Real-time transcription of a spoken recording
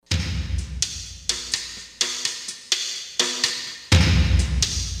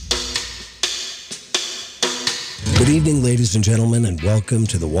evening, ladies and gentlemen, and welcome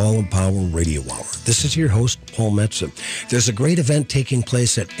to the Wall of Power Radio Hour. This is your host, Paul Metzen. There's a great event taking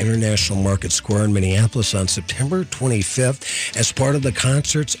place at International Market Square in Minneapolis on September 25th as part of the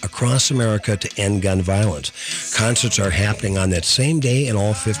Concerts Across America to End Gun Violence. Concerts are happening on that same day in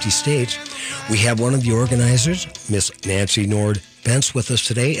all 50 states. We have one of the organizers, Miss Nancy Nord-Bence, with us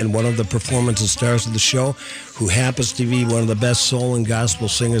today, and one of the performance and stars of the show, who happens to be one of the best soul and gospel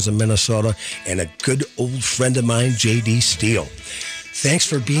singers in Minnesota, and a good old friend of mine, J.D. Steele. Thanks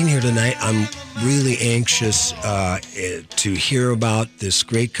for being here tonight. I'm really anxious to hear about this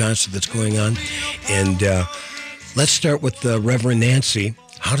great concert that's going on. And let's start with Reverend Nancy.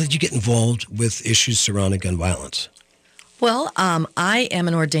 How did you get involved with issues surrounding gun violence? Well, I am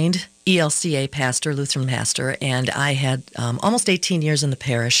an ordained ELCA pastor, Lutheran pastor, and I had almost 18 years in the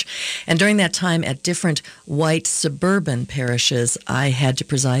parish. And during that time at different white suburban parishes, I had to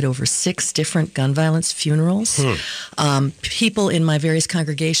preside over 6 different gun violence funerals. People in my various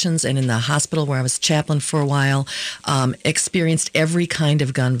congregations and in the hospital where I was chaplain for a while experienced every kind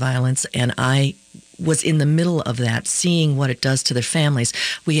of gun violence, and I was in the middle of that, seeing what it does to their families.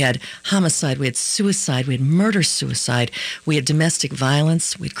 We had homicide, we had suicide, we had murder-suicide, we had domestic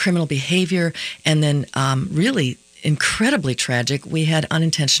violence, we had criminal behavior, and then really incredibly tragic, we had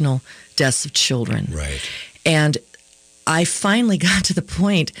unintentional deaths of children. Right. And I finally got to the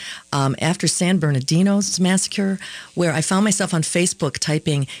point after San Bernardino's massacre where I found myself on Facebook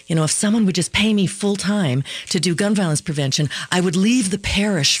typing, if someone would just pay me full time to do gun violence prevention, I would leave the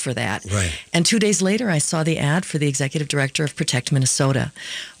parish for that. Right. And 2 days later, I saw the ad for the executive director of Protect Minnesota,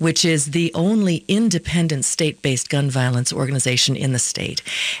 which is the only independent state-based gun violence organization in the state.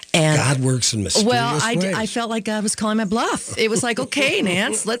 And God works in mysterious ways. I felt like God was calling my bluff. It was like, okay,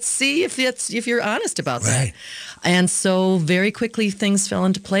 Nance, let's see if you're honest about that. Right. And so very quickly things fell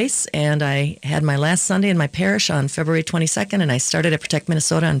into place, and I had my last Sunday in my parish on February 22nd, and I started at Protect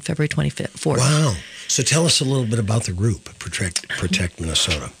Minnesota on February 24th. Wow. So tell us a little bit about the group, Protect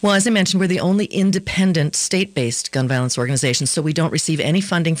Minnesota. Well, as I mentioned, we're the only independent state-based gun violence organization, so we don't receive any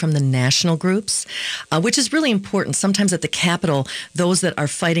funding from the national groups, which is really important. Sometimes at the Capitol, those that are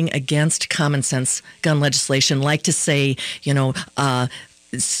fighting against common sense gun legislation like to say,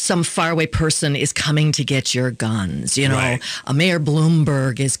 some faraway person is coming to get your guns. Right. Mayor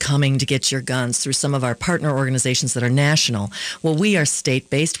Bloomberg is coming to get your guns through some of our partner organizations that are national. Well, we are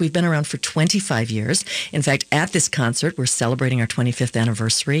state-based. We've been around for 25 years. In fact, at this concert, we're celebrating our 25th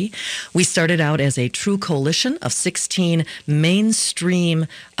anniversary. We started out as a true coalition of 16 mainstream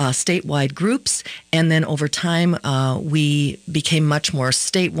statewide groups, and then over time, we became much more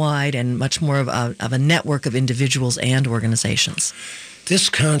statewide and much more of a network of individuals and organizations. This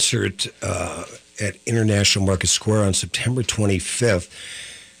concert at International Market Square on September 25th,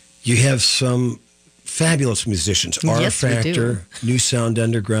 you have some fabulous musicians. Yes, R-Factor, New Sound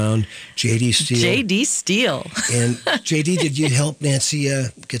Underground, J.D. Steele. J.D. Steele. And J.D., did you help Nancy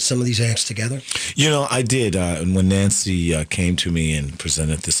get some of these acts together? I did. And when Nancy came to me and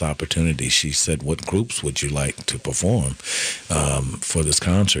presented this opportunity, she said, what groups would you like to perform for this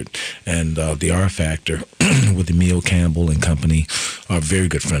concert? And the R-Factor with Emil Campbell and company are very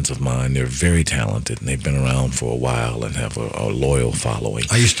good friends of mine. They're very talented, and they've been around for a while and have a loyal following.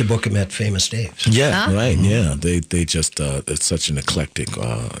 I used to book them at Famous Dave's. Yeah. Right, yeah. They just, it's such an eclectic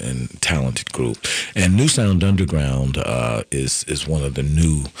and talented group. And New Sound Underground is one of the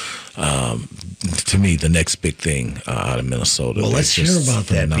new, to me, the next big thing out of Minnesota. Well, let's hear about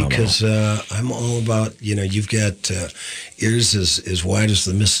phenomenal. That, because I'm all about, you've got ears as wide as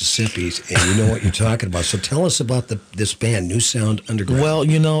the Mississippi, and you know what you're talking about. So tell us about this band, New Sound Underground. Well,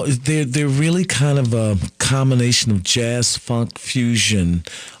 they're really kind of a combination of jazz, funk, fusion,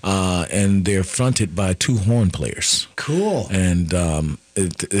 and they're fronted by 2 horn players. Cool. And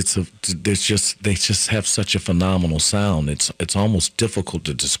they just have such a phenomenal sound. It's almost difficult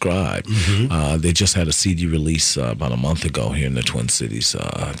to describe. Mm-hmm. They just had a CD release about a month ago here in the Twin Cities.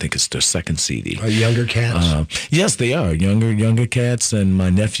 I think it's their second CD. Are younger cats? Yes, they are younger cats. And my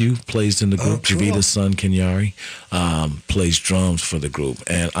nephew plays in the group. Cool. Javita's son Kenyari plays drums for the group,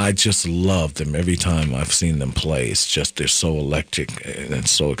 and I just love them every time I've seen them play. It's just they're so electric and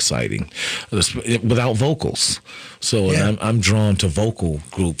so exciting, without vocals. So Yeah. I'm drawn to vocal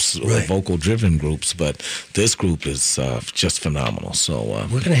groups, Right. vocal-driven groups, but this group is just phenomenal. So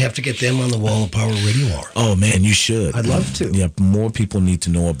we're going to have to get them on the Wall of Power Radio Hour. Oh man, you should. I'd love to. Yeah, more people need to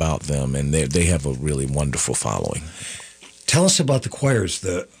know about them, and they have a really wonderful following. Tell us about the choirs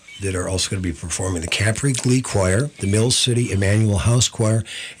that are also going to be performing: the Capri Glee Choir, the Mills City Emmanuel House Choir,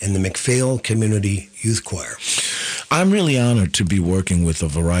 and the McPhail Community Youth Choir. I'm really honored to be working with a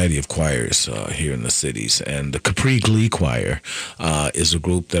variety of choirs here in the cities. And the Capri Glee Choir is a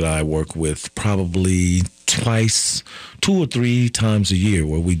group that I work with probably twice, 2 or 3 times a year,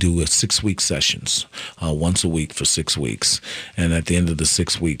 where we do 6-week sessions, once a week for 6 weeks. And at the end of the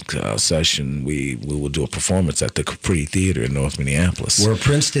 6-week session, we will do a performance at the Capri Theater in North Minneapolis. Where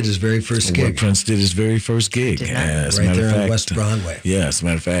Prince did his very first gig. Where Prince did his very first gig. Right there on West Broadway. Yeah, as a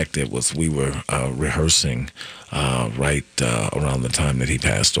matter of fact, we were rehearsing right around the time that he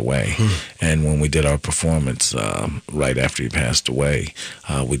passed away. And when we did our performance right after he passed away,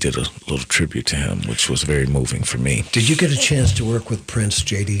 we did a little tribute to him, which was very moving for me. Did you get a chance to work with Prince,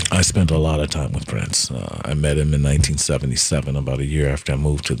 J.D.? I spent a lot of time with Prince. I met him in 1977, about a year after I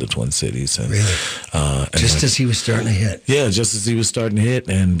moved to the Twin Cities. And, really? Just as he was starting to hit? Yeah, just as he was starting to hit.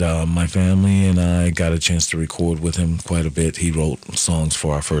 And my family and I got a chance to record with him quite a bit. He wrote songs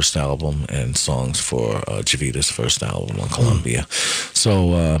for our first album and songs for Javita's first album on Columbia.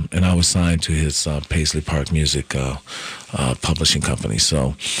 So, and I was signed to his Paisley Park Music publishing company.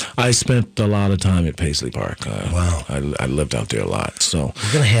 So I spent a lot of time at Paisley Park. Wow. I lived out there a lot. So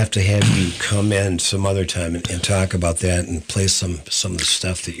we're going to have you come in some other time and talk about that and play some of the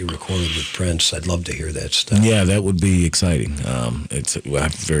stuff that you recorded with Prince. I'd love to hear that stuff. Yeah, that would be exciting. I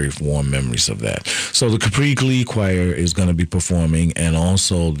have very warm memories of that. So the Capri Glee Choir is going to be performing, and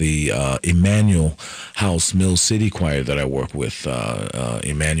also the Emmanuel House Mill City Choir that I work with.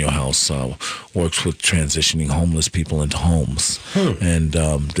 Emmanuel House works with transitioning homeless people into homes. And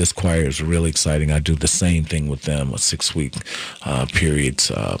this choir is really exciting. I do the same thing with them, a 6-week period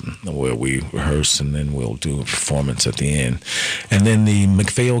where we rehearse and then we'll do a performance at the end. And then the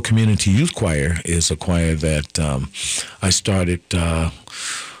McPhail Community Youth Choir is a choir that I started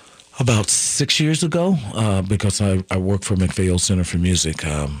about 6 years ago, because I work for McPhail Center for Music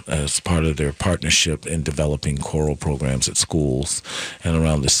as part of their partnership in developing choral programs at schools and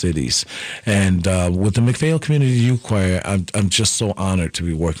around the cities. And with the McPhail Community Youth Choir, I'm just so honored to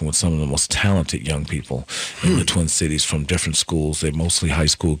be working with some of the most talented young people in the Twin Cities from different schools. They're mostly high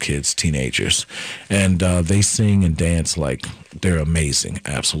school kids, teenagers. And they sing and dance like they're amazing,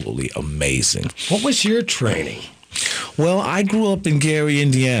 absolutely amazing. What was your training? Well, I grew up in Gary,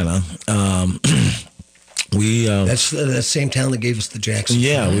 Indiana. That's the same town that gave us the Jackson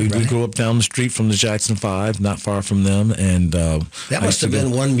 5, we grew up down the street from the Jackson 5, not far from them. And that must have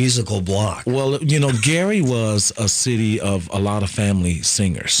been one musical block. Well, Gary was a city of a lot of family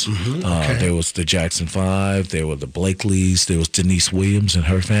singers. Okay. There was the Jackson 5, there were the Blakeleys, there was Denise Williams and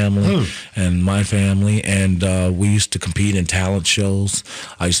her family, and my family. And we used to compete in talent shows.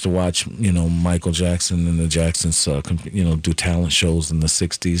 I used to watch, Michael Jackson and the Jacksons, do talent shows in the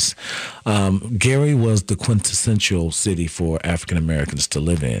 60s. Gary was the quintessential city for African Americans to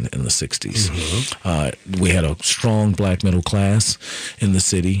live in the 60s. We had a strong black middle class in the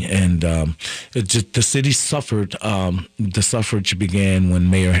city, and the city suffered. The suffrage began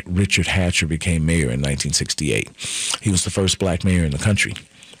when Mayor Richard Hatcher became mayor in 1968. He was the first black mayor in the country.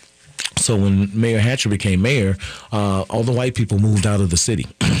 So when Mayor Hatcher became mayor, all the white people moved out of the city.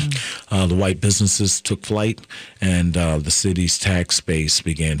 The white businesses took flight, and the city's tax base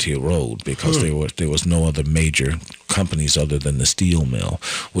began to erode because there was no other major companies other than the steel mill,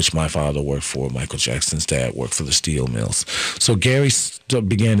 which my father worked for. Michael Jackson's dad worked for the steel mills. So Gary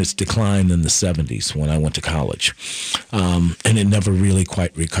began its decline in the 70s when I went to college, and it never really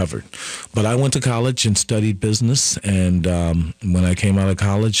quite recovered. But I went to college and studied business, and when I came out of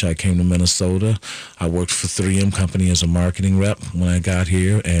college, I came to Minnesota. I worked for 3M Company as a marketing rep when I got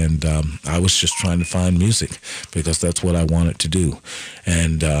here, and I was just trying to find music because that's what I wanted to do.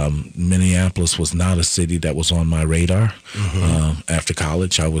 And Minneapolis was not a city that was on my radar. After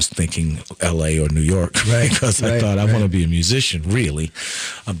college, I was thinking L.A. or New York because I thought I want to be a musician, really.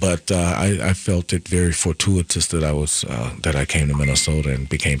 But I felt it very fortuitous that I came to Minnesota and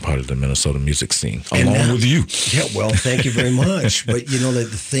became part of the Minnesota music scene, along with you. Yeah, well, thank you very much. But the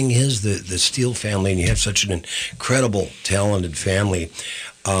thing is, the Steele family, and you have such an incredible, talented family.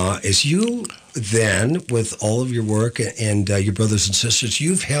 As you then, with all of your work and your brothers and sisters,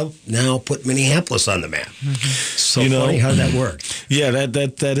 you've helped now put Minneapolis on the map. So funny how that worked. Yeah,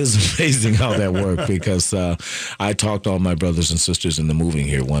 that is amazing how that worked because I talked to all my brothers and sisters into moving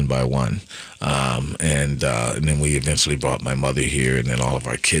here one by one. And then we eventually brought my mother here, and then all of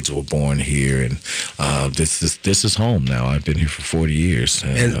our kids were born here. And this is home now. I've been here for 40 years.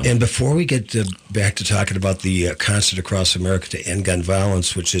 And before we get back to talking about the Concert Across America to End Gun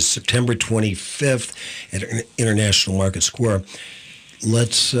Violence, which is September 25th at International Market Square,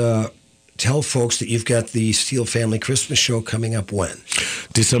 let's tell folks that you've got the Steele Family Christmas Show coming up when?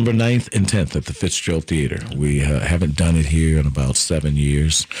 December 9th and 10th at the Fitzgerald Theater. We haven't done it here in about 7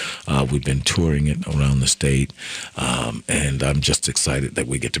 years. We've been touring it around the state, and I'm just excited that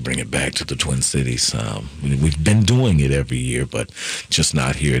we get to bring it back to the Twin Cities. We've been doing it every year, but just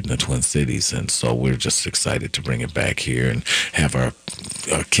not here in the Twin Cities, and so we're just excited to bring it back here and have our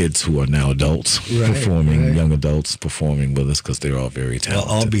kids who are now adults performing, young adults performing with us, because they're all very talented.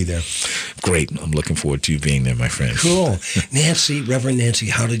 Well, I'll be there. Great. I'm looking forward to you being there, my friend. Cool. Nancy, Reverend Nancy,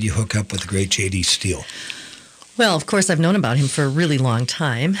 how did you hook up with the great J.D. Steele? Well, of course, I've known about him for a really long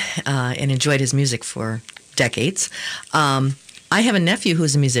time and enjoyed his music for decades. I have a nephew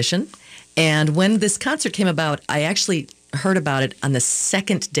who's a musician, and when this concert came about, I actually heard about it on the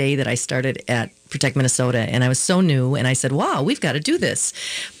second day that I started at Protect Minnesota, and I was so new, and I said, wow, we've got to do this,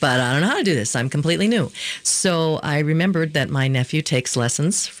 but I don't know how to do this. I'm completely new. So I remembered that my nephew takes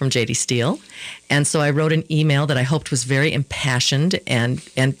lessons from J.D. Steele, and so I wrote an email that I hoped was very impassioned and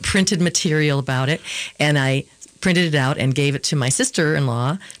printed material about it, and I printed it out and gave it to my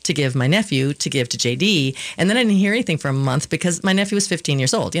sister-in-law to give my nephew to give to JD. And then I didn't hear anything for a month because my nephew was 15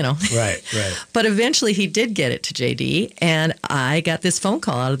 years old, you know. Right. But eventually he did get it to JD, and I got this phone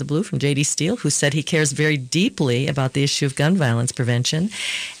call out of the blue from JD Steele, who said he cares very deeply about the issue of gun violence prevention.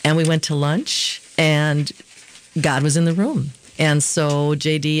 And we went to lunch, and God was in the room. And so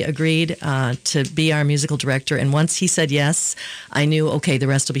JD agreed to be our musical director. And once he said yes, I knew, okay, the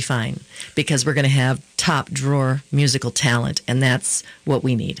rest will be fine, because we're going to have top drawer musical talent, and that's what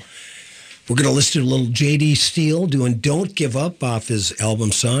we need. We're going to listen to a little J.D. Steele doing Don't Give Up off his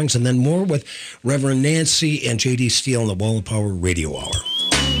album songs, and then more with Reverend Nancy and J.D. Steele on the Wall of Power Radio Hour.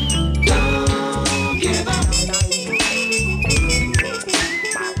 Don't give up.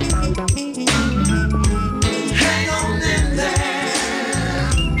 Hang on in there.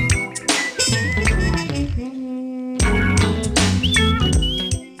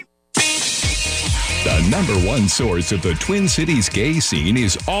 The number one source of the Twin Cities gay scene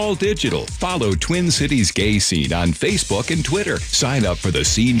is all digital. Follow Twin Cities Gay Scene on Facebook and Twitter. Sign up for the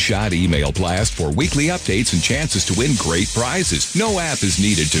Scene Shot email blast for weekly updates and chances to win great prizes. No app is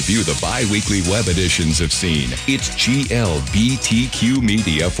needed to view the bi-weekly web editions of Scene. It's GLBTQ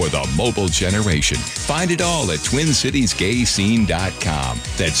media for the mobile generation. Find it all at TwinCitiesGayScene.com.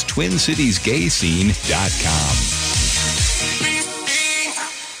 That's TwinCitiesGayScene.com.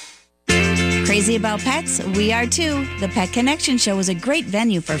 Crazy about pets? We are too. The Pet Connection Show is a great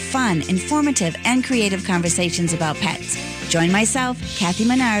venue for fun, informative, and creative conversations about pets. Join myself, Kathy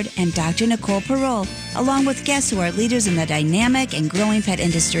Menard, and Dr. Nicole Parole, along with guests who are leaders in the dynamic and growing pet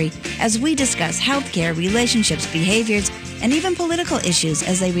industry, as we discuss healthcare, relationships, behaviors, and even political issues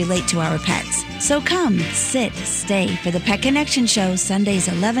as they relate to our pets. So come, sit, stay for the Pet Connection Show, Sundays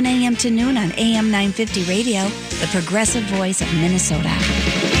 11 a.m. to noon on AM 950 Radio, the progressive voice of Minnesota.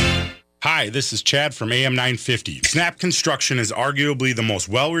 Hi, this is Chad from AM 950. Snap Construction is arguably the most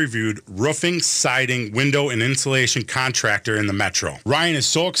well-reviewed roofing, siding, window, and insulation contractor in the metro. Ryan is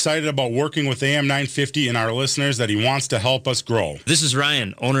so excited about working with AM 950 and our listeners that he wants to help us grow. This is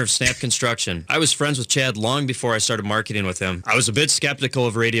Ryan, owner of Snap Construction. I was friends with Chad long before I started marketing with him. I was a bit skeptical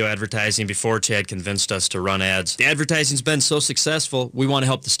of radio advertising before Chad convinced us to run ads. The advertising's been so successful, we want to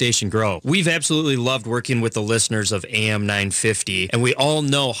help the station grow. We've absolutely loved working with the listeners of AM 950, and we all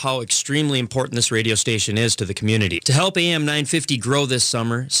know how extremely important this radio station is to the community. To help AM 950 grow this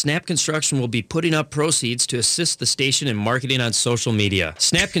summer, Snap Construction will be putting up proceeds to assist the station in marketing on social media.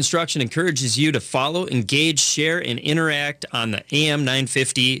 Snap Construction encourages you to follow, engage, share, and interact on the AM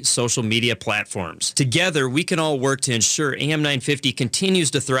 950 social media platforms. Together, we can all work to ensure AM 950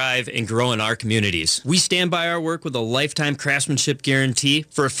 continues to thrive and grow in our communities. We stand by our work with a lifetime craftsmanship guarantee.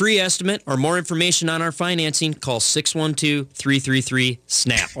 For a free estimate or more information on our financing, call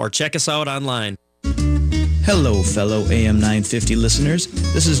 612-333-SNAP or check us out online. Hello, fellow AM 950 listeners.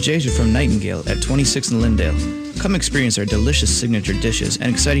 This is Jason from Nightingale at 26 in Lindale. Come experience our delicious signature dishes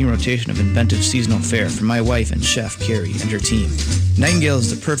and exciting rotation of inventive seasonal fare for my wife and chef, Carrie, and her team. Nightingale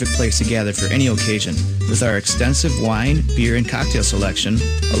is the perfect place to gather for any occasion, with our extensive wine, beer, and cocktail selection,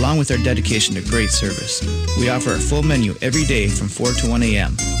 along with our dedication to great service. We offer a full menu every day from 4 to 1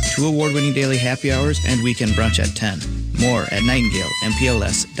 a.m., 2 award-winning daily happy hours, and weekend brunch at 10. More at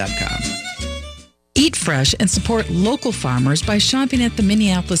nightingaleMPLS.com. Eat fresh and support local farmers by shopping at the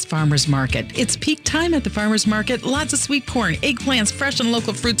Minneapolis Farmers Market. It's peak time at the Farmers Market. Lots of sweet corn, eggplants, fresh and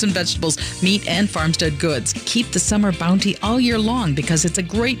local fruits and vegetables, meat and farmstead goods. Keep the summer bounty all year long because it's a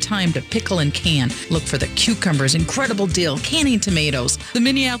great time to pickle and can. Look for the cucumbers, incredible dill, canning tomatoes. The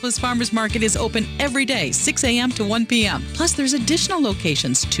Minneapolis Farmers Market is open every day, 6 a.m. to 1 p.m. Plus, there's additional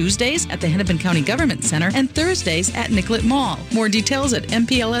locations, Tuesdays at the Hennepin County Government Center and Thursdays at Nicollet Mall. More details at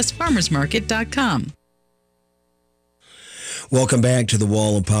mplsfarmersmarket.com. Welcome back to the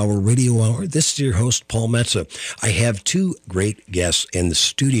Wall of Power Radio Hour. This is your host, Paul Metza. I have two great guests in the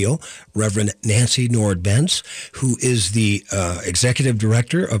studio, Reverend Nancy Nord-Bentz, who is the Executive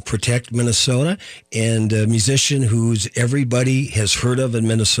Director of Protect Minnesota and a musician who's everybody has heard of in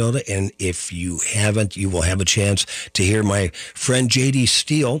Minnesota. And if you haven't, you will have a chance to hear my friend J.D.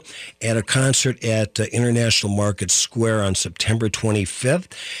 Steele at a concert at International Market Square on September 25th.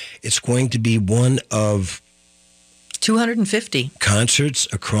 It's going to be one of 250 concerts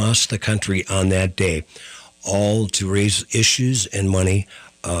across the country on that day, all to raise issues and money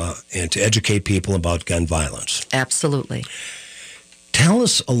and to educate people about gun violence. Absolutely. Tell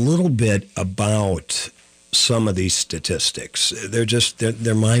us a little bit about some of these statistics.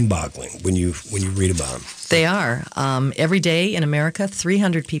 They're mind-boggling when you read about them. They are. Every day in America,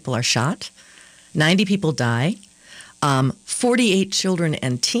 300 people are shot, 90 people die. 48 children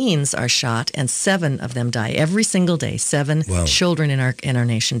and teens are shot, and 7 of them die every single day. 7 children in our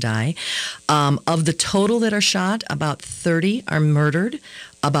nation die. Of the total that are shot, about 30 are murdered,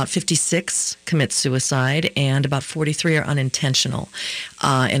 about 56 commit suicide, and about 43 are unintentional.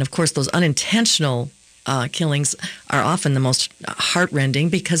 And of course, those unintentional killings are often the most heartrending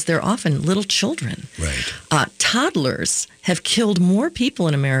because they're often little children. Right. Toddlers have killed more people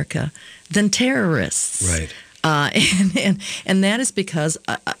in America than terrorists. Right. And that is because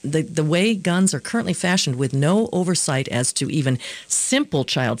the way guns are currently fashioned with no oversight as to even simple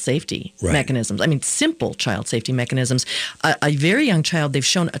child safety mechanisms. I mean, simple child safety mechanisms. A very young child, they've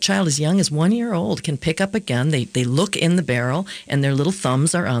shown a child as young as 1 year old can pick up a gun. They look in the barrel and their little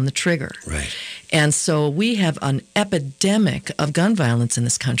thumbs are on the trigger. Right. And so we have an epidemic of gun violence in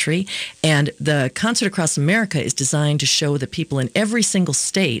this country, and the Concert Across America is designed to show that people in every single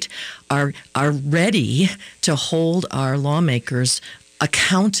state are ready to hold our lawmakers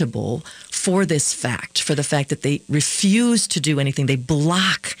accountable for this fact, for the fact that they refuse to do anything. They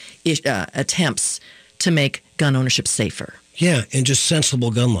block attempts to make gun ownership safer. Yeah, and just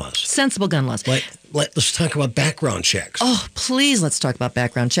sensible gun laws. Sensible gun laws. Let's talk about background checks. Oh, please, let's talk about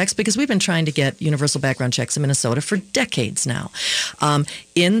background checks, because we've been trying to get universal background checks in Minnesota for decades now.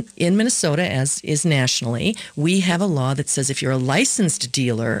 In Minnesota, as is nationally, we have a law that says if you're a licensed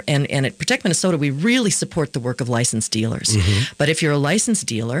dealer, and at Protect Minnesota, we really support the work of licensed dealers. Mm-hmm. But if you're a licensed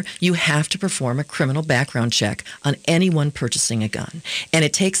dealer, you have to perform a criminal background check on anyone purchasing a gun. And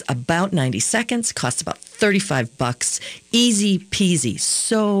it takes about 90 seconds, costs about $35, easy peasy,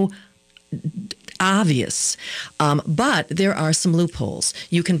 so obvious. But there are some loopholes.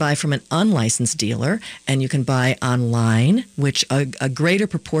 You can buy from an unlicensed dealer, and you can buy online, which a greater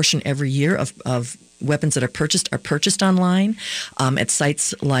proportion every year of weapons that are purchased online at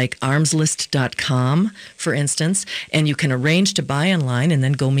sites like armslist.com, for instance. And you can arrange to buy online and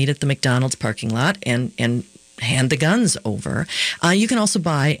then go meet at the McDonald's parking lot and hand the guns over. You can also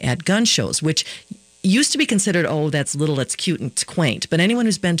buy at gun shows, which used to be considered, that's little, that's cute and it's quaint. But anyone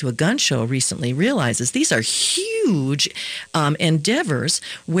who's been to a gun show recently realizes these are huge endeavors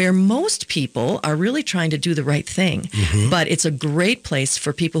where most people are really trying to do the right thing. Mm-hmm. But it's a great place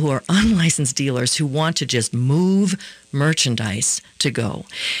for people who are unlicensed dealers who want to just move merchandise to go.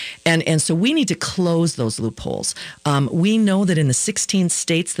 And so we need to close those loopholes. We know that in the 16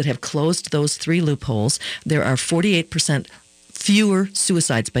 states that have closed those 3 loopholes, there are 48% fewer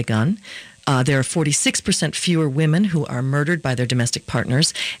suicides by gun. There are 46% fewer women who are murdered by their domestic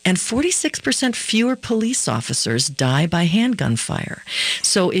partners, and 46% fewer police officers die by handgun fire.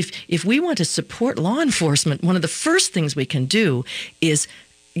 So if we want to support law enforcement, one of the first things we can do is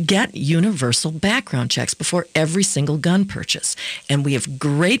get universal background checks before every single gun purchase. And we have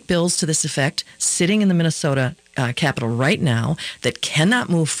great bills to this effect sitting in the Minnesota Capitol right now that cannot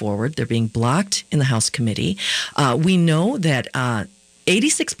move forward. They're being blocked in the House committee. We know that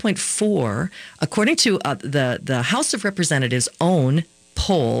 86.4, according to the House of Representatives' own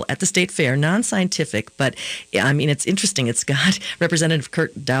poll at the State Fair, non-scientific, but I mean, it's interesting. It's got Representative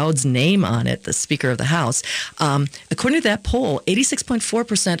Kurt Dowd's name on it, the Speaker of the House. According to that poll,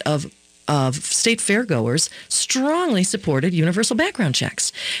 86.4% of of state fairgoers strongly supported universal background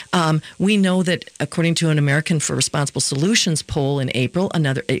checks. We know that according to an American for Responsible Solutions poll in April,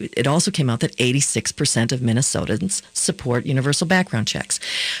 it also came out that 86% of Minnesotans support universal background checks.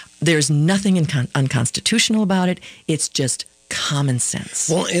 There's nothing unconstitutional about it. It's just common sense.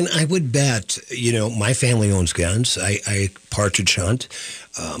 Well, and I would bet, my family owns guns. I partridge hunt.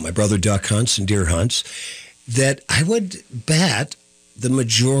 My brother duck hunts and deer hunts. That I would bet the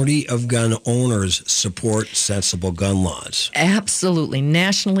majority of gun owners support sensible gun laws. Absolutely.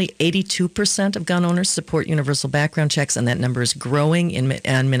 Nationally, 82% of gun owners support universal background checks, and that number is growing. In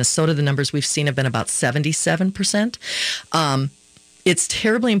Minnesota, the numbers we've seen have been about 77%. It's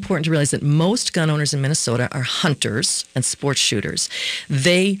terribly important to realize that most gun owners in Minnesota are hunters and sports shooters.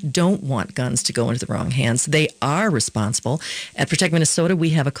 They don't want guns to go into the wrong hands. They are responsible. At Protect Minnesota, we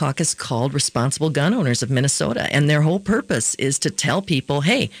have a caucus called Responsible Gun Owners of Minnesota, and their whole purpose is to tell people,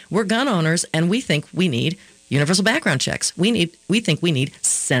 hey, we're gun owners, and we think we need universal background checks. We think we need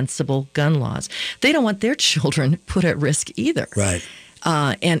sensible gun laws. They don't want their children put at risk either. Right.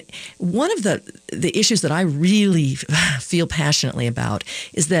 And one of the issues that I really feel passionately about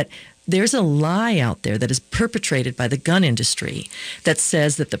is that there's a lie out there that is perpetrated by the gun industry that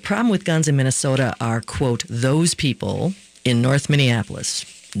says that the problem with guns in Minnesota are, quote, those people in North Minneapolis.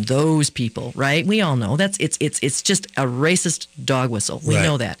 Those people, right? We all know it's just a racist dog whistle. We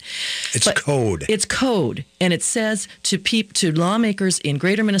know that. It's code. It's code, and it says to lawmakers in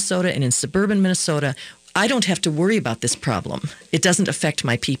Greater Minnesota and in suburban Minnesota, I don't have to worry about this problem. It doesn't affect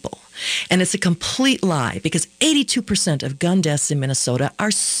my people. And it's a complete lie because 82% of gun deaths in Minnesota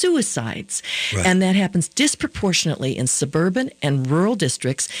are suicides. Right. And that happens disproportionately in suburban and rural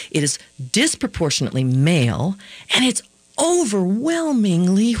districts. It is disproportionately male, and it's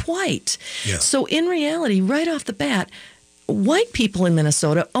overwhelmingly white. Yeah. So in reality, right off the bat, white people in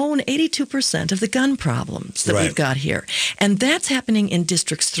Minnesota own 82% of the gun problems that we've got here. And that's happening in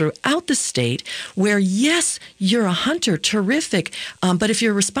districts throughout the state where, yes, you're a hunter, terrific. But if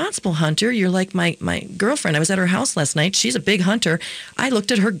you're a responsible hunter, you're like my girlfriend. I was at her house last night. She's a big hunter. I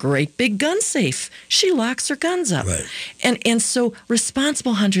looked at her great big gun safe. She locks her guns up. Right. And so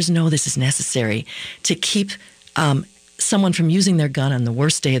responsible hunters know this is necessary to keep someone from using their gun on the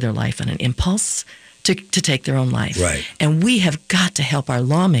worst day of their life on an impulse to take their own life. Right. And we have got to help our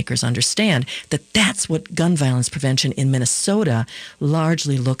lawmakers understand that that's what gun violence prevention in Minnesota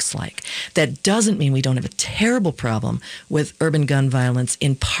largely looks like. That doesn't mean we don't have a terrible problem with urban gun violence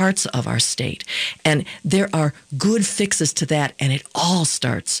in parts of our state. And there are good fixes to that, and it all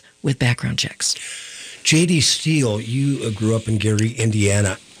starts with background checks. J.D. Steele, you grew up in Gary,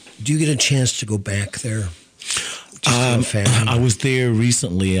 Indiana. Do you get a chance to go back there? I was there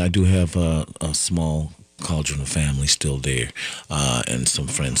recently. I do have a small cauldron of family still there, and some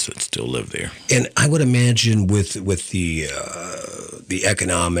friends that still live there. And I would imagine with the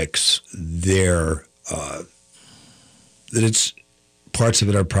economics there, that it's parts of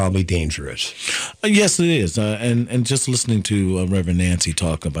it are probably dangerous. Yes, it is. And just listening to Reverend Nancy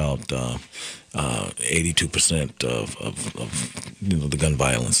talk about 82% of the gun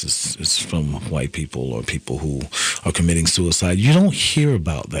violence is from white people or people who are committing suicide. You don't hear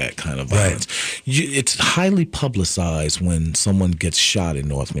about that kind of violence. Right. It's highly publicized when someone gets shot in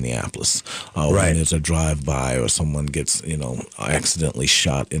North Minneapolis, when there's a drive-by or someone gets accidentally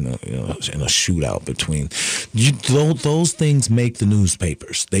shot in a shootout between. Those things make the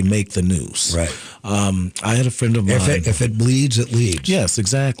newspapers. They make the news. Right. I had a friend of mine. If it bleeds, it leads. Yes,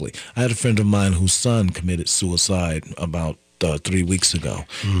 exactly. I had a friend of mine whose son committed suicide about 3 weeks ago,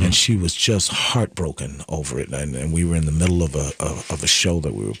 and she was just heartbroken over it. And we were in the middle of a show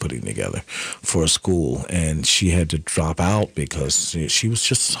that we were putting together for a school, and she had to drop out because she was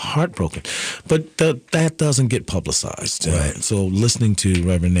just heartbroken. But that doesn't get publicized. Right. So listening to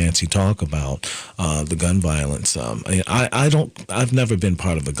Reverend Nancy talk about the gun violence, I've never been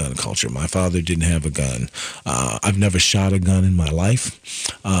part of a gun culture. My father didn't have a gun. I've never shot a gun in my life.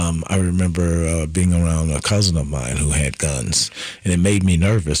 I remember being around a cousin of mine who had guns. And it made me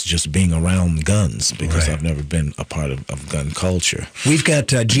nervous just being around guns because I've never been a part of gun culture. We've got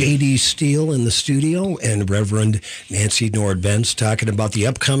J.D. Steele in the studio and Reverend Nancy Nordvens talking about the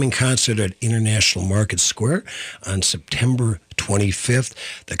upcoming concert at International Market Square on September 25th.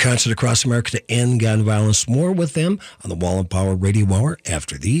 The concert across America to end gun violence. More with them on the Wall of Power Radio Hour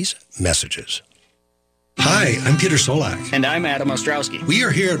after these messages. Hi, I'm Peter Solak. And I'm Adam Ostrowski. We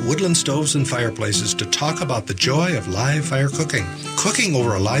are here at Woodland Stoves and Fireplaces to talk about the joy of live fire cooking. Cooking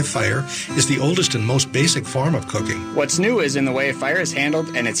over a live fire is the oldest and most basic form of cooking. What's new is in the way fire is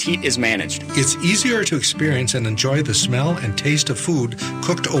handled and its heat is managed. It's easier to experience and enjoy the smell and taste of food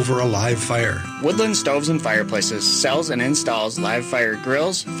cooked over a live fire. Woodland Stoves and Fireplaces sells and installs live fire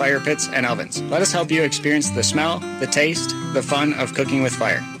grills, fire pits, and ovens. Let us help you experience the smell, the taste, the fun of cooking with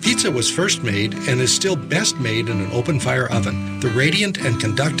fire. Pizza was first made and is still best made in an open fire oven. The radiant and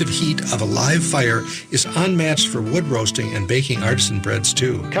conductive heat of a live fire is unmatched for wood roasting and baking artisan breads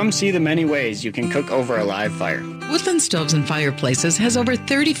too. Come see the many ways you can cook over a live fire. Woodland Stoves and Fireplaces has over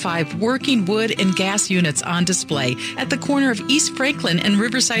 35 working wood and gas units on display at the corner of East Franklin and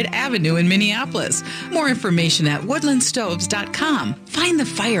Riverside Avenue in Minneapolis. More information at woodlandstoves.com. Find the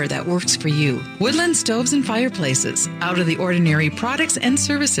fire that works for you. Woodland Stoves and Fireplaces. Out of the ordinary products and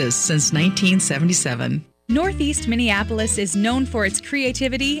services since 1977. Northeast Minneapolis is known for its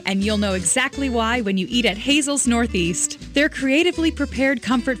creativity, and you'll know exactly why when you eat at Hazel's Northeast. Their creatively prepared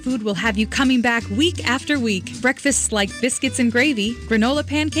comfort food will have you coming back week after week. Breakfasts like biscuits and gravy, granola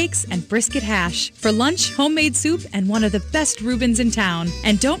pancakes, and brisket hash. For lunch, homemade soup and one of the best Reubens in town.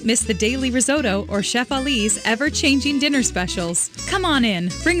 And don't miss the daily risotto or Chef Ali's ever-changing dinner specials. Come on in.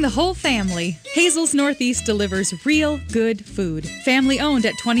 Bring the whole family. Hazel's Northeast delivers real good food. Family owned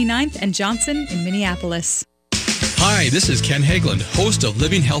at 29th and Johnson in Minneapolis. Hi, this is Ken Haglund, host of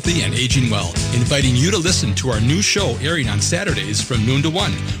Living Healthy and Aging Well, inviting you to listen to our new show airing on Saturdays from noon to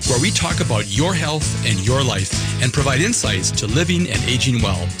 1, where we talk about your health and your life and provide insights to living and aging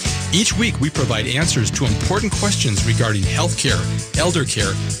well. Each week, we provide answers to important questions regarding health care, elder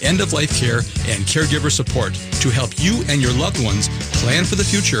care, end-of-life care, and caregiver support to help you and your loved ones plan for the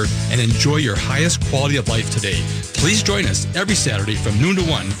future and enjoy your highest quality of life today. Please join us every Saturday from noon to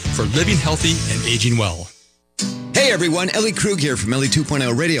 1 for Living Healthy and Aging Well. Hey everyone, Ellie Krug here from Ellie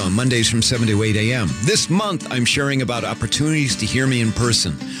 2.0 Radio on Mondays from 7 to 8 a.m. This month, I'm sharing about opportunities to hear me in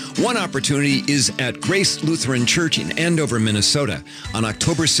person. One opportunity is at Grace Lutheran Church in Andover, Minnesota on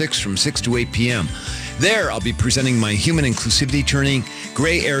October 6th from 6 to 8 p.m. There, I'll be presenting my human inclusivity training,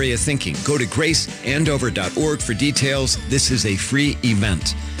 Gray Area Thinking. Go to graceandover.org for details. This is a free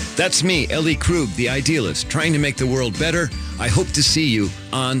event. That's me, Ellie Krug, the idealist, trying to make the world better. I hope to see you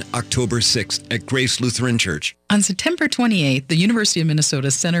on October 6th at Grace Lutheran Church. On September 28th, the University of Minnesota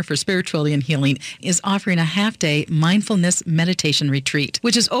Center for Spirituality and Healing is offering a half-day mindfulness meditation retreat,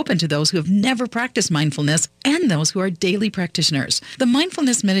 which is open to those who have never practiced mindfulness and those who are daily practitioners. The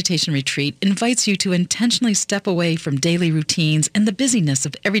mindfulness meditation retreat invites you to intentionally step away from daily routines and the busyness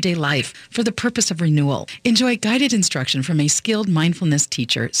of everyday life for the purpose of renewal. Enjoy guided instruction from a skilled mindfulness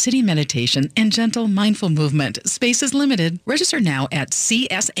teacher, sitting meditation, and gentle mindful movement. Space is limited. Register now at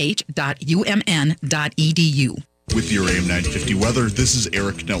csh.umn.edu. With your AM 950 weather, this is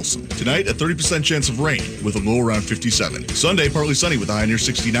Eric Nelson. Tonight, a 30% chance of rain with a low around 57. Sunday, partly sunny with a high near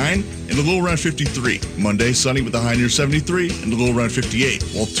 69 and a low around 53. Monday, sunny with a high near 73 and a low around 58.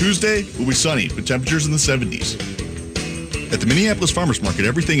 While Tuesday will be sunny with temperatures in the 70s. At the Minneapolis Farmers Market,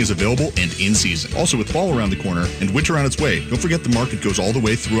 everything is available and in season. Also, with fall around the corner and winter on its way, don't forget the market goes all the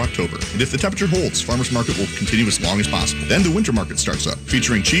way through October. And if the temperature holds, Farmers Market will continue as long as possible. Then the winter market starts up,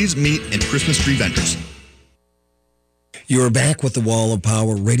 featuring cheese, meat, and Christmas tree vendors. You're back with the Wall of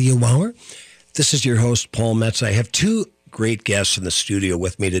Power Radio Hour. This is your host, Paul Metz. I have two great guests in the studio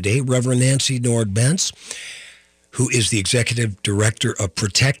with me today. Reverend Nancy Nord-Bentz, who is the executive director of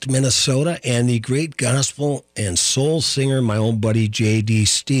Protect Minnesota, and the great gospel and soul singer, my old buddy J.D.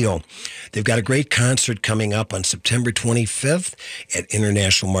 Steele. They've got a great concert coming up on September 25th at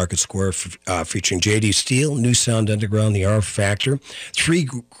International Market Square featuring J.D. Steele, New Sound Underground, the R Factor, three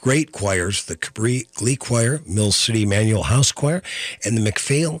great choirs, the Cabri Glee Choir, Mill City Emmanuel House Choir, and the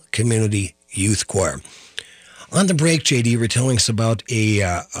McPhail Community Youth Choir. On the break, JD, you were telling us about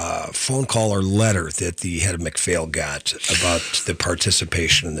a phone call or letter that the head of McPhail got about the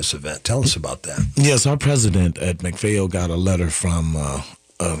participation in this event. Tell us about that. Yes, our president at McPhail got a letter from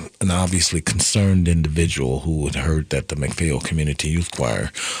an obviously concerned individual who had heard that the McPhail Community Youth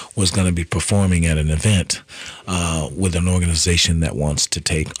Choir was going to be performing at an event with an organization that wants to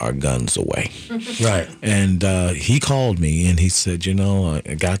take our guns away. Right. And he called me and he said, I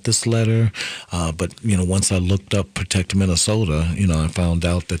got this letter, but, once I looked up Protect Minnesota, I found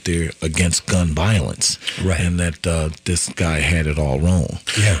out that they're against gun violence. Right. And that this guy had it all wrong.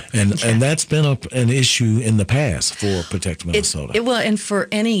 Yeah. And that's been an issue in the past for Protect Minnesota. And for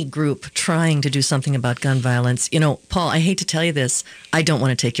any group trying to do something about gun violence, Paul, I hate to tell you this, I don't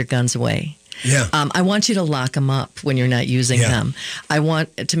want to take your guns away. Yeah. I want you to lock them up when you're not using Yeah. them. I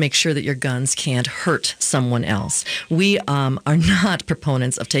want to make sure that your guns can't hurt someone else. We are not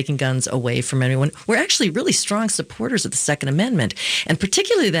proponents of taking guns away from anyone. We're actually really strong supporters of the Second Amendment, and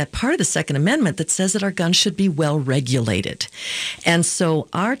particularly that part of the Second Amendment that says that our guns should be well regulated. And so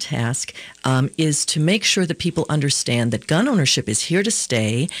our task is to make sure that people understand that gun ownership is here to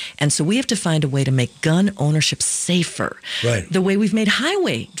stay, and so we have to find a way to make gun ownership safer. Right. The way we've made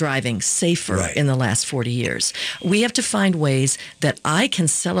highway driving safer in the last 40 years. We have to find ways that I can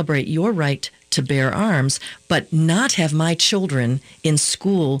celebrate your right to bear arms, but not have my children in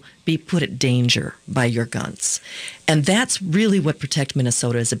school be put at danger by your guns. And that's really what Protect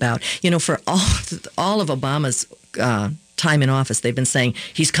Minnesota is about. You know, for all of Obama's time in office, they've been saying,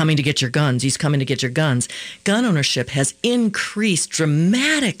 he's coming to get your guns, he's coming to get your guns. Gun ownership has increased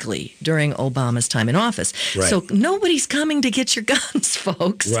dramatically during Obama's time in office. Right. So nobody's coming to get your guns,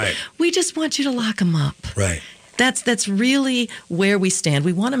 folks. Right. We just want you to lock them up. Right. That's really where we stand.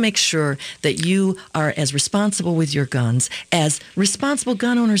 We want to make sure that you are as responsible with your guns as responsible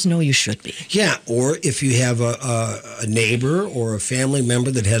gun owners know you should be. Yeah, or if you have a neighbor or a family member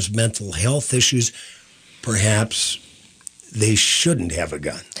that has mental health issues, perhaps they shouldn't have a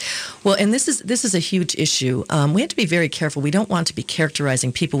gun. Well, and this is a huge issue. We have to be very careful. We don't want to be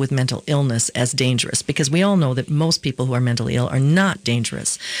characterizing people with mental illness as dangerous, because we all know that most people who are mentally ill are not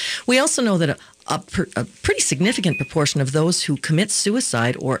dangerous. We also know that a pretty significant proportion of those who commit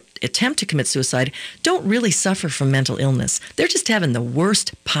suicide or attempt to commit suicide don't really suffer from mental illness. They're just having the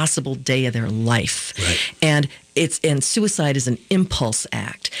worst possible day of their life. Right. And suicide is an impulse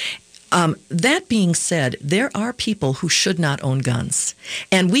act. That being said, there are people who should not own guns.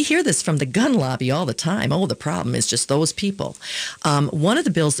 And we hear this from the gun lobby all the time. Oh, the problem is just those people. One of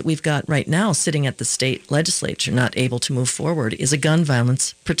the bills that we've got right now sitting at the state legislature, not able to move forward, is a gun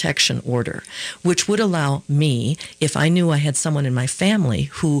violence protection order, which would allow me, if I knew I had someone in my family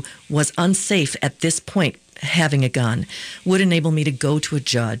who was unsafe at this point having a gun, would enable me to go to a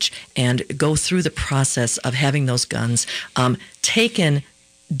judge and go through the process of having those guns taken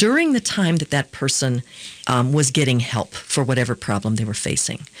during the time that person was getting help for whatever problem they were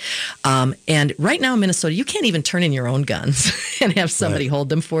facing. And right now in Minnesota, you can't even turn in your own guns and have somebody hold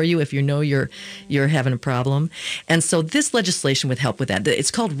them for you if you know you're having a problem. And so this legislation would help with that.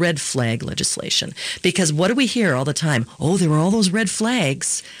 It's called red flag legislation, because what do we hear all the time? Oh, there were all those red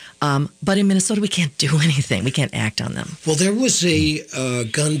flags. But in Minnesota, we can't do anything. We can't act on them. Well, there was a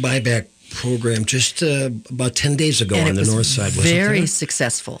gun buyback program just about 10 days ago on the north side. Wasn't very there?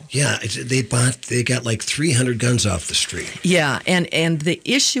 successful. Yeah, they got like 300 guns off the street. Yeah, and the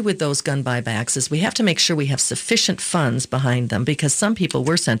issue with those gun buybacks is we have to make sure we have sufficient funds behind them, because some people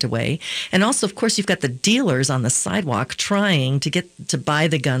were sent away. And also, of course, you've got the dealers on the sidewalk trying to get to buy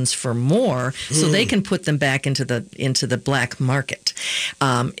the guns for more so they can put them back into the black market.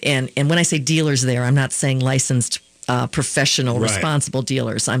 And when I say dealers there, I'm not saying licensed professional, responsible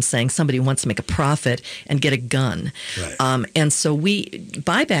dealers. I'm saying somebody who wants to make a profit and get a gun. Right. And so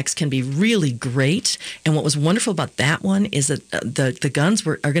buybacks can be really great. And what was wonderful about that one is that the guns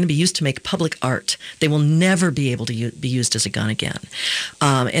are going to be used to make public art. They will never be able to be used as a gun again.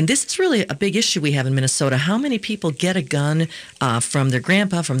 And this is really a big issue we have in Minnesota. How many people get a gun from their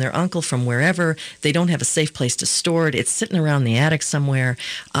grandpa, from their uncle, from wherever? They don't have a safe place to store it. It's sitting around the attic somewhere.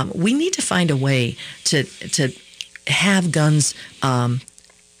 We need to find a way to have guns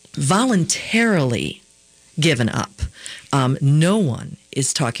voluntarily given up. No one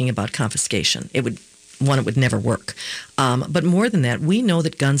is talking about confiscation. It would never work. But more than that, we know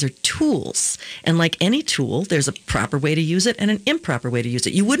that guns are tools. And like any tool, there's a proper way to use it and an improper way to use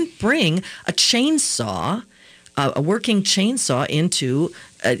it. You wouldn't bring a chainsaw, a working chainsaw, into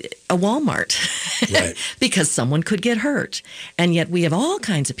a Walmart because someone could get hurt. And yet we have all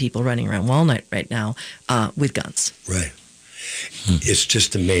kinds of people running around Walmart right now with guns. Right. It's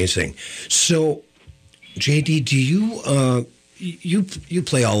just amazing. So, JD, do you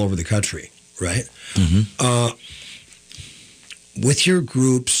play all over the country, right? Mm-hmm. With your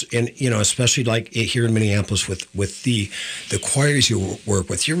groups, and especially like here in Minneapolis with the choirs you work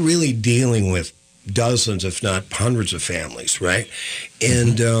with, you're really dealing with dozens, if not hundreds of families, right?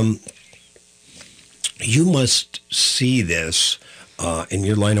 And you must see this in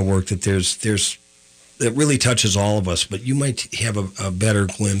your line of work, that that really touches all of us, but you might have a better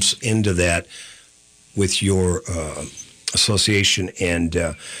glimpse into that with your association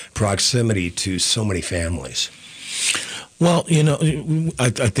and proximity to so many families. Well, I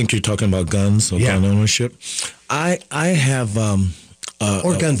think you're talking about guns or gun ownership. I have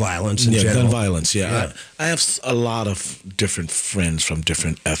or gun violence in general. Gun violence, yeah. I have a lot of different friends from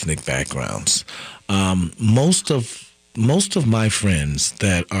different ethnic backgrounds. Most of my friends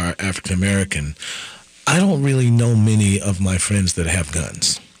that are African American, I don't really know many of my friends that have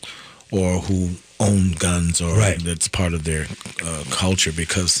guns or who own guns or that's part of their culture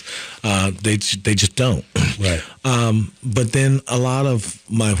because they just don't. Right. But then a lot of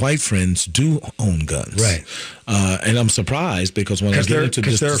my white friends do own guns. Right. And I'm surprised because when I get into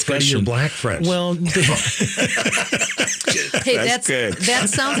this they're discussion, afraid of your black friends. well, Hey, that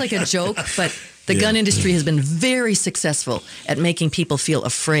sounds like a joke, but the gun industry has been very successful at making people feel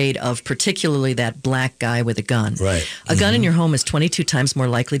afraid of particularly that black guy with a gun. Right. A gun in your home is 22 times more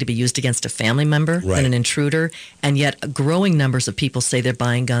likely to be used against a family member than an intruder, and yet growing numbers of people say they're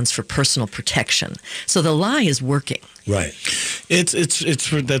buying guns for personal protection. So the lie is working. Right.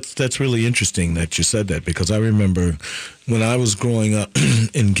 That's really interesting that you said that because I remember when I was growing up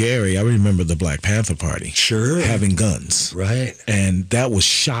in Gary, I remember the Black Panther Party having guns. Right. And that was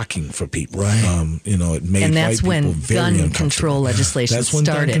shocking for people. Right. It made And that's white people when very gun uncomfortable. control legislation That's when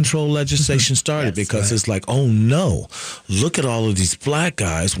started. gun control legislation started because it's like, oh no, look at all of these black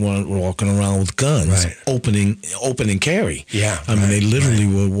guys walking around with guns, open and carry. Yeah. I mean, they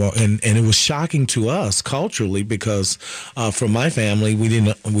literally were, and it was shocking to us culturally because for my family,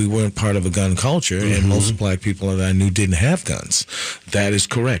 we weren't part of a gun culture, and most black people that I knew didn't have guns. That is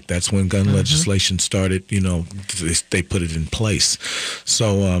correct. That's when gun legislation started. They put it in place.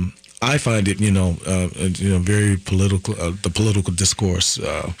 So I find it, very political. The political discourse,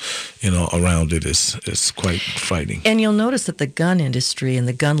 around it is quite frightening. And you'll notice that the gun industry and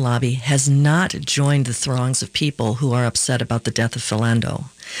the gun lobby has not joined the throngs of people who are upset about the death of Philando.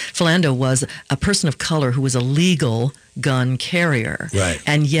 Philando was a person of color who was a legal gun carrier. Right.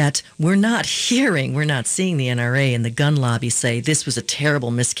 And yet we're not seeing the NRA and the gun lobby say this was a terrible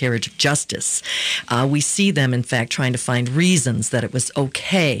miscarriage of justice. We see them, in fact, trying to find reasons that it was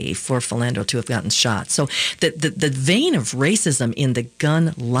okay for Philando to have gotten shot. So the vein of racism in the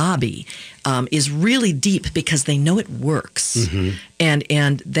gun lobby is really deep because they know it works.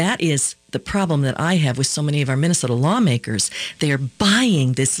 And that is the problem that I have with so many of our Minnesota lawmakers. They are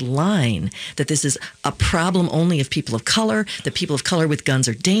buying this line that this is a problem only of people of color, that people of color with guns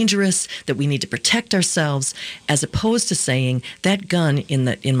are dangerous, that we need to protect ourselves, as opposed to saying that gun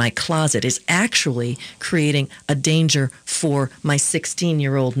in my closet is actually creating a danger for my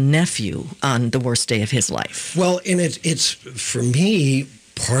 16-year-old nephew on the worst day of his life. Well, and it's for me,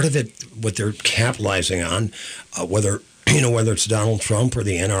 part of it, what they're capitalizing on, whether it's Donald Trump or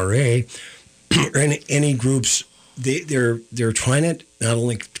the NRA or any groups, they're trying to not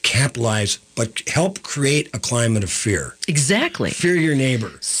only capitalize but help create a climate of fear. Exactly. Fear your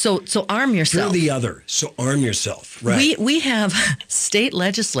neighbor. So arm yourself. Fear the other. So arm yourself. Right. We have state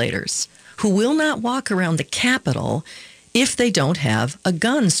legislators who will not walk around the Capitol if they don't have a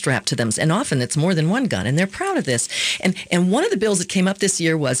gun strapped to them. And often it's more than one gun, and they're proud of this. And one of the bills that came up this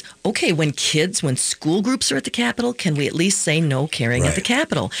year was, okay, when school groups are at the Capitol, can we at least say no carrying at the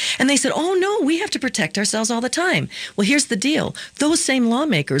Capitol? And they said, oh, no, we have to protect ourselves all the time. Well, here's the deal. Those same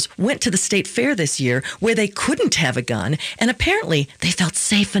lawmakers went to the state fair this year where they couldn't have a gun, and apparently they felt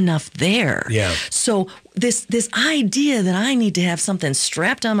safe enough there. Yeah. So this idea that I need to have something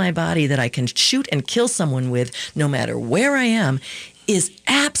strapped on my body that I can shoot and kill someone with no matter where I am is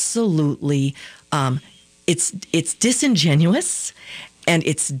absolutely, it's disingenuous and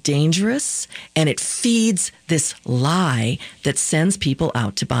it's dangerous, and it feeds this lie that sends people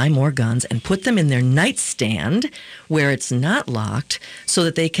out to buy more guns and put them in their nightstand where it's not locked so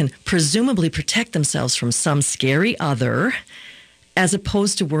that they can presumably protect themselves from some scary other, as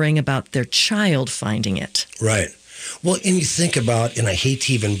opposed to worrying about their child finding it. Right. Well, and you think about, and I hate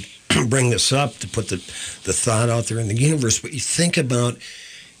to even bring this up to put the thought out there in the universe, but you think about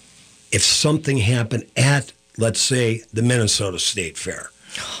if something happened at, let's say, the Minnesota State Fair.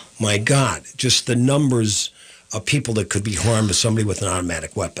 My God, just the numbers of people that could be harmed to somebody with an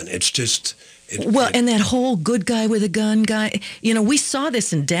automatic weapon. It's just... And that whole good guy with a gun guy, we saw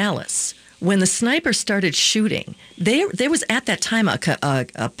this in Dallas. When the sniper started shooting, there was at that time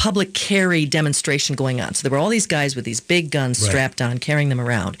a public carry demonstration going on. So there were all these guys with these big guns strapped on, carrying them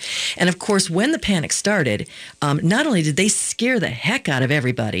around. And of course, when the panic started, not only did they scare the heck out of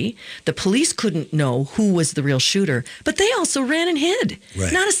everybody, the police couldn't know who was the real shooter, but they also ran and hid.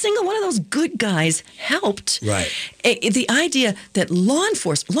 Right. Not a single one of those good guys helped. Right. The idea that law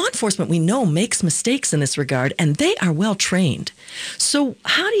enforcement we know makes mistakes in this regard, and they are well trained. So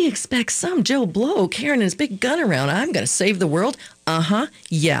how do you expect some Joe Blow carrying his big gun around, I'm going to save the world?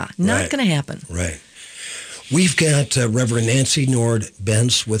 Yeah, not going to happen. Right. We've got Reverend Nancy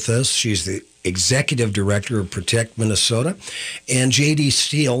Nord-Bentz with us. She's the Executive Director of Protect Minnesota. And J.D.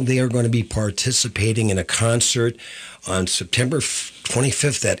 Steele, they are going to be participating in a concert on September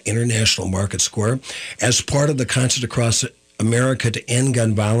 25th at International Market Square as part of the Concert Across America to End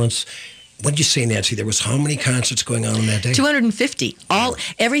Gun Violence. What did you say, Nancy? There was how many concerts going on that day? 250.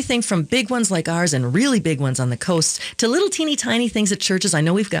 Everything from big ones like ours and really big ones on the coast to little teeny tiny things at churches. I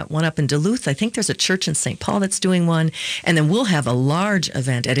know we've got one up in Duluth. I think there's a church in St. Paul that's doing one. And then we'll have a large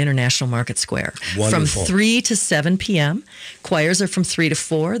event at International Market Square. Wonderful. From 3 to 7 p.m. Choirs are from 3 to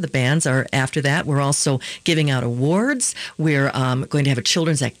 4. The bands are after that. We're also giving out awards. We're going to have a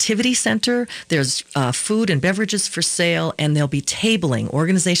children's activity center. There's food and beverages for sale. And there'll be tabling.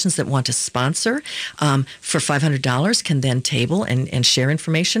 Organizations that want to sponsor for $500 can then table and share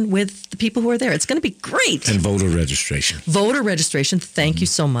information with the people who are there. It's going to be great. And voter registration. Voter registration, thank you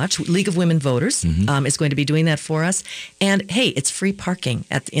so much. League of Women Voters is going to be doing that for us. And hey, it's free parking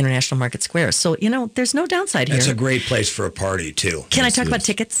at the International Market Square. So, there's no downside here. It's a great place for a party, too. Can I talk about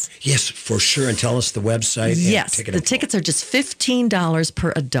tickets? Yes, for sure. And tell us the website. Yes, and the tickets are just $15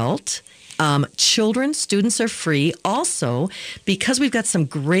 per adult. Children, students are free. Also, because we've got some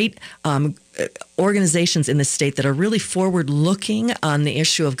great organizations in the state that are really forward-looking on the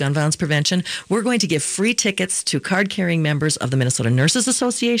issue of gun violence prevention, we're going to give free tickets to card-carrying members of the Minnesota Nurses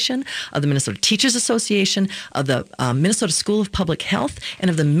Association, of the Minnesota Teachers Association, of the Minnesota School of Public Health, and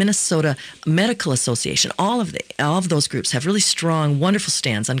of the Minnesota Medical Association. All of those groups have really strong, wonderful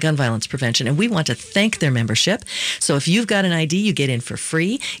stands on gun violence prevention, and we want to thank their membership. So if you've got an ID, you get in for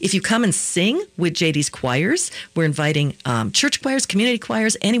free. If you come and sing with JD's choirs, we're inviting church choirs, community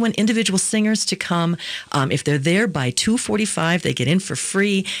choirs, anyone, individual singers to come. If they're there by 2:45, they get in for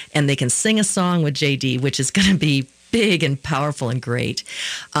free, and they can sing a song with JD, which is going to be big and powerful and great.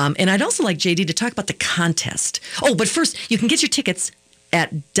 And I'd also like JD to talk about the contest. Oh, but first, you can get your tickets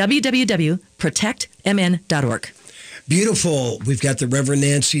at www.protectmn.org. Beautiful. We've got the Reverend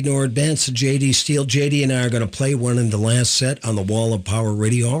Nancy Nord-Bentz and J.D. Steele. J.D. and I are going to play one in the last set on the Wall of Power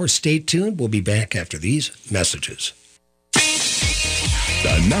Radio Hour. Stay tuned. We'll be back after these messages.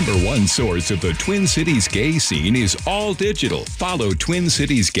 The number one source of the Twin Cities gay scene is all digital. Follow Twin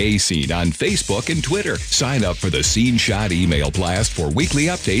Cities Gay Scene on Facebook and Twitter. Sign up for the Scene Shot email blast for weekly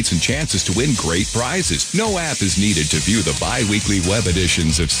updates and chances to win great prizes. No app is needed to view the bi-weekly web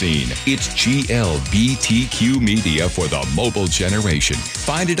editions of Scene. It's GLBTQ media for the mobile generation.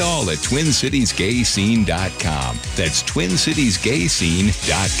 Find it all at TwinCitiesGayScene.com. That's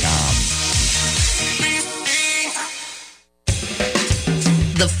TwinCitiesGayScene.com.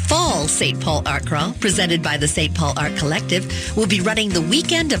 The Fall St. Paul Art Crawl, presented by the St. Paul Art Collective, will be running the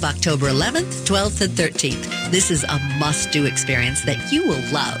weekend of October 11th, 12th, and 13th. This is a must-do experience that you will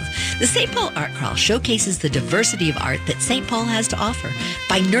love. The St. Paul Art Crawl showcases the diversity of art that St. Paul has to offer.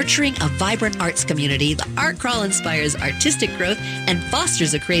 By nurturing a vibrant arts community, the Art Crawl inspires artistic growth and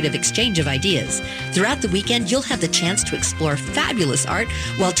fosters a creative exchange of ideas. Throughout the weekend, you'll have the chance to explore fabulous art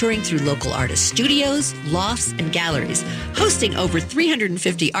while touring through local artist studios, lofts, and galleries. Hosting over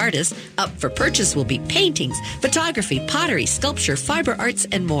 350 artists, up for purchase will be paintings, photography, pottery, sculpture, fiber arts,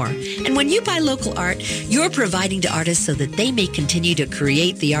 and more. And when you buy local art, you're providing to artists so that they may continue to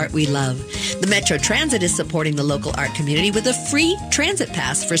create the art we love. The Metro Transit is supporting the local art community with a free transit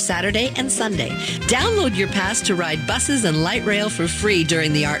pass for Saturday and Sunday. Download your pass to ride buses and light rail for free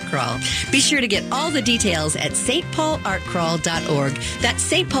during the art crawl. Be sure to get all the details at stpaulartcrawl.org.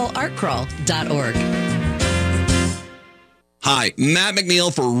 That's stpaulartcrawl.org. Hi, Matt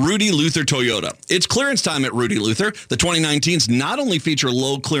McNeil for Rudy Luther Toyota. It's clearance time at Rudy Luther. The 2019s not only feature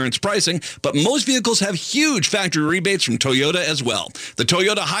low clearance pricing, but most vehicles have huge factory rebates from Toyota as well. The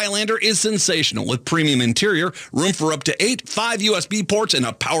Toyota Highlander is sensational with premium interior, room for up to 5 USB ports, and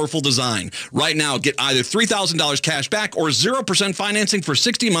a powerful design. Right now, get either $3,000 cash back or 0% financing for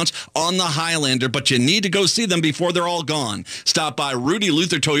 60 months on the Highlander, but you need to go see them before they're all gone. Stop by Rudy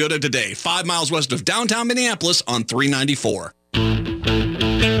Luther Toyota today, 5 miles west of downtown Minneapolis on 394.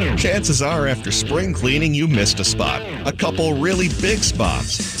 Chances are after spring cleaning you missed a spot. A couple really big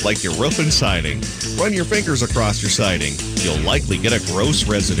spots, like your roof and siding. Run your fingers across your siding. You'll likely get a gross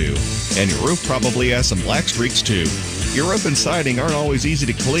residue. And your roof probably has some black streaks too. Your roof and siding aren't always easy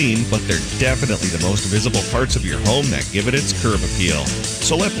to clean, but they're definitely the most visible parts of your home that give it its curb appeal.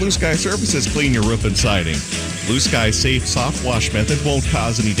 So let Blue Sky Services clean your roof and siding. Blue Sky's safe soft wash method won't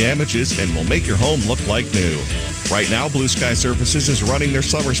cause any damages and will make your home look like new. Right now, Blue Sky Services is running their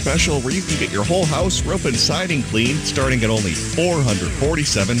summer special where you can get your whole house, roof, and siding cleaned starting at only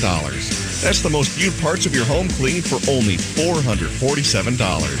 $447. That's the most viewed parts of your home cleaned for only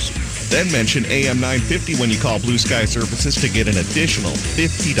 $447. Then mention AM 950 when you call Blue Sky Services to get an additional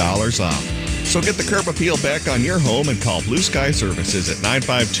 $50 off. So get the curb appeal back on your home and call Blue Sky Services at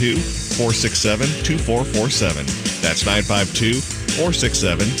 952-467-2447. That's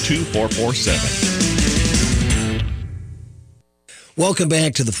 952-467-2447. Welcome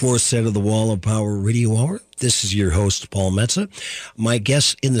back to the fourth set of the Wall of Power Radio Hour. This is your host, Paul Metza. My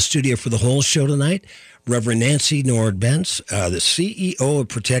guest in the studio for the whole show tonight, Reverend Nancy Nord-Benz, the CEO of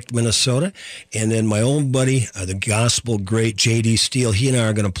Protect Minnesota, and then my old buddy, the gospel great J.D. Steele. He and I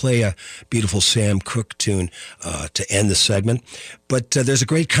are going to play a beautiful Sam Cooke tune to end the segment. But there's a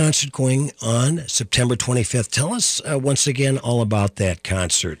great concert going on September 25th. Tell us once again all about that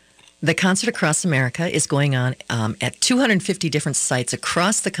concert. The concert across America is going on at 250 different sites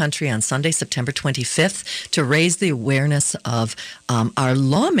across the country on Sunday, September 25th, to raise the awareness of our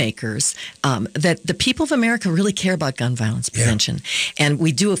lawmakers that the people of America really care about gun violence prevention. Yeah. And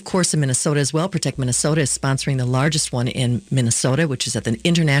we do, of course, in Minnesota as well. Protect Minnesota is sponsoring the largest one in Minnesota, which is at the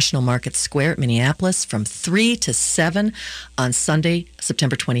International Market Square at Minneapolis from 3 to 7 on Sunday,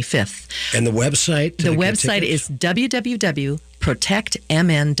 September 25th. And the website? The website is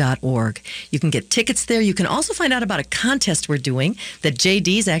www.protectmn.org. You can get tickets there. You can also find out about a contest we're doing that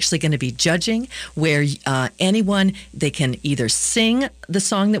JD is actually going to be judging, where anyone, they can either sing the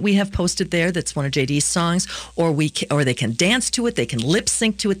song that we have posted there, that's one of JD's songs, or they can dance to it, they can lip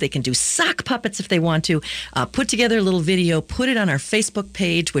sync to it, they can do sock puppets if they want to, put together a little video, put it on our Facebook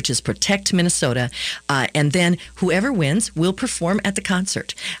page, which is Protect Minnesota, and then whoever wins will perform at the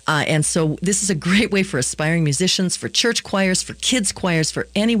concert. And so this is a great way for aspiring musicians, for church choirs, for kids choirs, for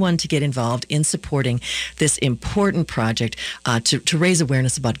anyone to get involved in supporting this important project to raise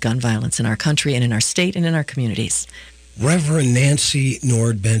awareness about gun violence in our country and in our state and in our communities. Reverend Nancy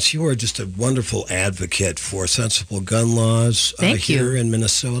Nord-Benz, you are just a wonderful advocate for sensible gun laws here in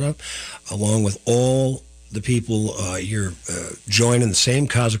Minnesota, along with all the people you're joining the same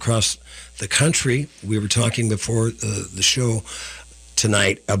cause across the country. We were talking before the show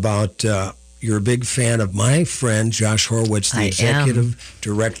tonight about you're a big fan of my friend Josh Horowitz, the executive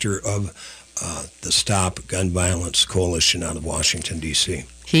director of the Stop Gun Violence Coalition out of Washington, D.C.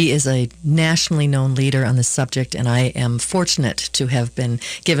 He is a nationally known leader on this subject, and I am fortunate to have been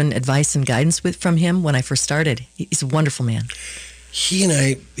given advice and guidance from him when I first started. He's a wonderful man. He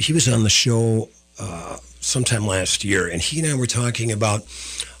was on the show sometime last year, and he and I were talking about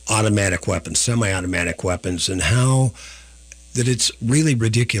automatic weapons, semi-automatic weapons, and how that it's really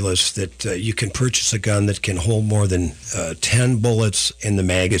ridiculous that you can purchase a gun that can hold more than 10 bullets in the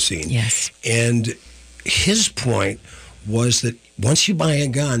magazine. Yes. And his point was that once you buy a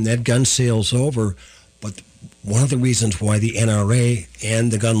gun, that gun sale's over. But one of the reasons why the NRA and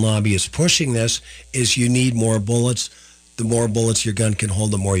the gun lobby is pushing this is you need more bullets. The more bullets your gun can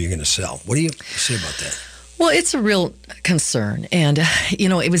hold, the more you're going to sell. What do you say about that? Well, it's a real concern. And,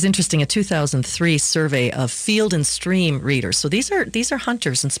 it was interesting, a 2003 survey of Field and Stream readers. So these are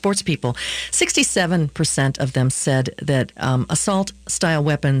hunters and sports people. 67% of them said that assault-style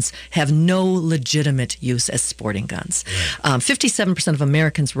weapons have no legitimate use as sporting guns. 57% of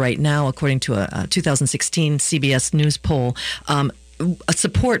Americans right now, according to a 2016 CBS News poll,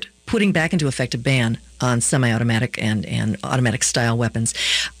 support putting back into effect a ban on semi-automatic and automatic-style weapons.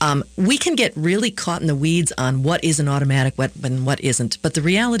 We can get really caught in the weeds on what is an automatic weapon, what isn't. But the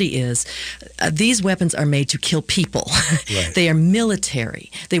reality is these weapons are made to kill people. Right. They are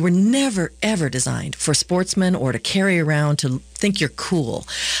military. They were never, ever designed for sportsmen or to carry around to think you're cool.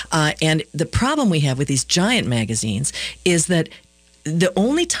 And the problem we have with these giant magazines is that the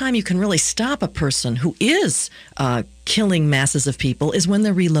only time you can really stop a person who is killing masses of people is when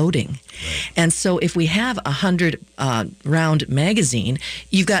they're reloading. Right. And so if we have a 100-round magazine,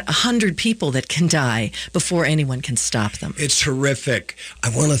 you've got 100 people that can die before anyone can stop them. It's horrific.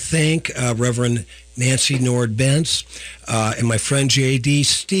 I want to thank Reverend Nancy Nord-Benz and my friend J.D.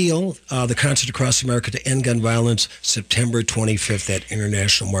 Steele, the concert across America to end gun violence, September 25th at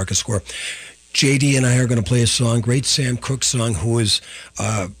International Market Square. J.D. and I are going to play a song, great Sam Cooke song, who was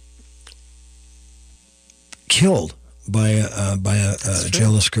killed by a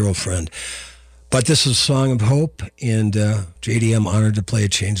jealous girlfriend. But this is a song of hope, and J.D., I'm honored to play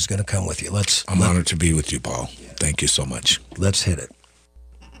it. Change is going to come with you. I'm honored to be with you, Paul. Thank you so much. Let's hit it.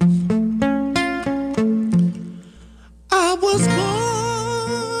 I was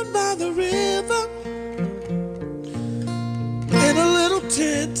born by the river in a little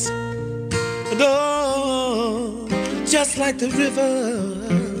tent. Oh, just like the river,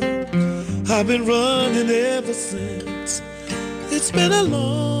 I've been running ever since. It's been a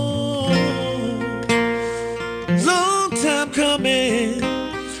long time coming,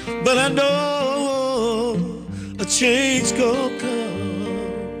 but but I know a change gonna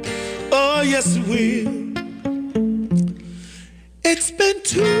come. Oh, yes, it will. It's been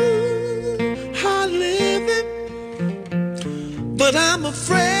too hard living, but I'm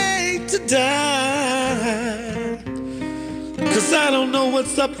afraid to die, 'cause I don't know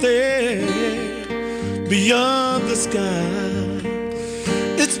what's up there beyond the sky.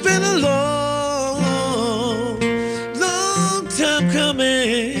 It's been a long, long time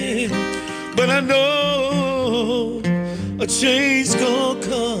coming, but I know a change gonna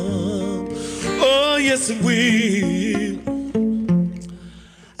come. Oh, yes, it will.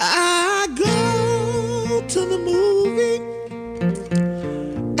 I go to the movie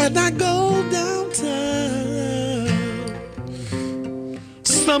and I go downtown.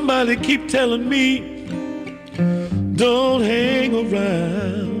 Somebody keep telling me don't hang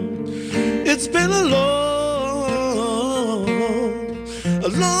around. It's been a long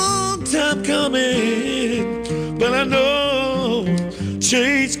time coming, but I know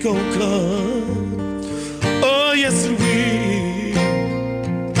change gon' come. Oh, yes, it will.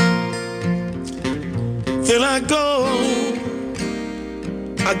 Then I go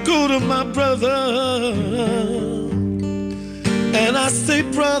to my brother, and I say,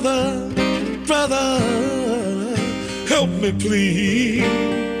 brother, help me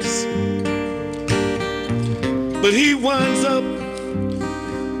please. But he winds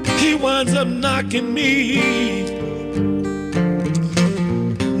up knocking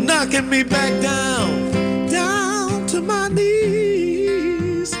me back down to my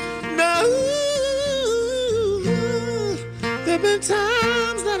knees. No, there've been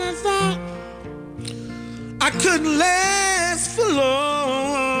times that I thought I couldn't last for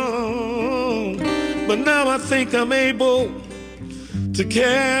long, but now I think I'm able to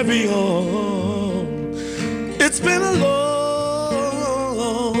carry on. It's been a long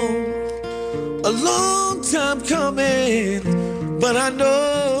time coming, but I know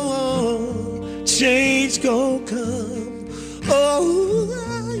change gon' come. Oh,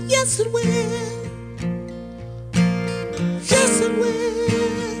 yes it will. Yes it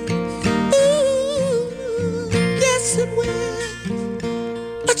will. Ooh, yes it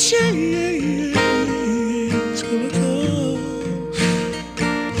will. A change gonna come.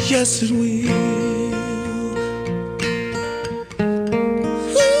 Yes it will.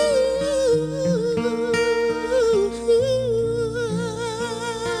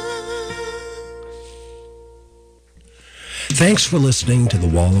 Thanks for listening to the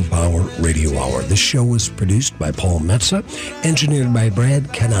Wall of Power Radio Hour. This show was produced by Paul Metza, engineered by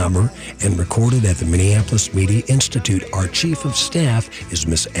Brad Kanaber, and recorded at the Minneapolis Media Institute. Our Chief of Staff is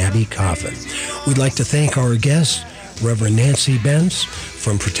Miss Abby Coffin. We'd like to thank our guests, Reverend Nancy Benz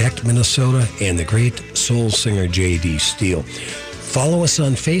from Protect Minnesota, and the great soul singer J.D. Steele. Follow us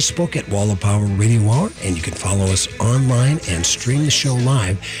on Facebook at Wall of Power Radio Hour, and you can follow us online and stream the show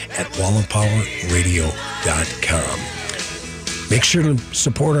live at wallofpowerradio.com. Make sure to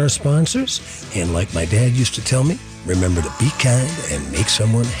support our sponsors, and like my dad used to tell me, remember to be kind and make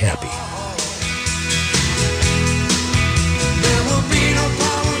someone happy.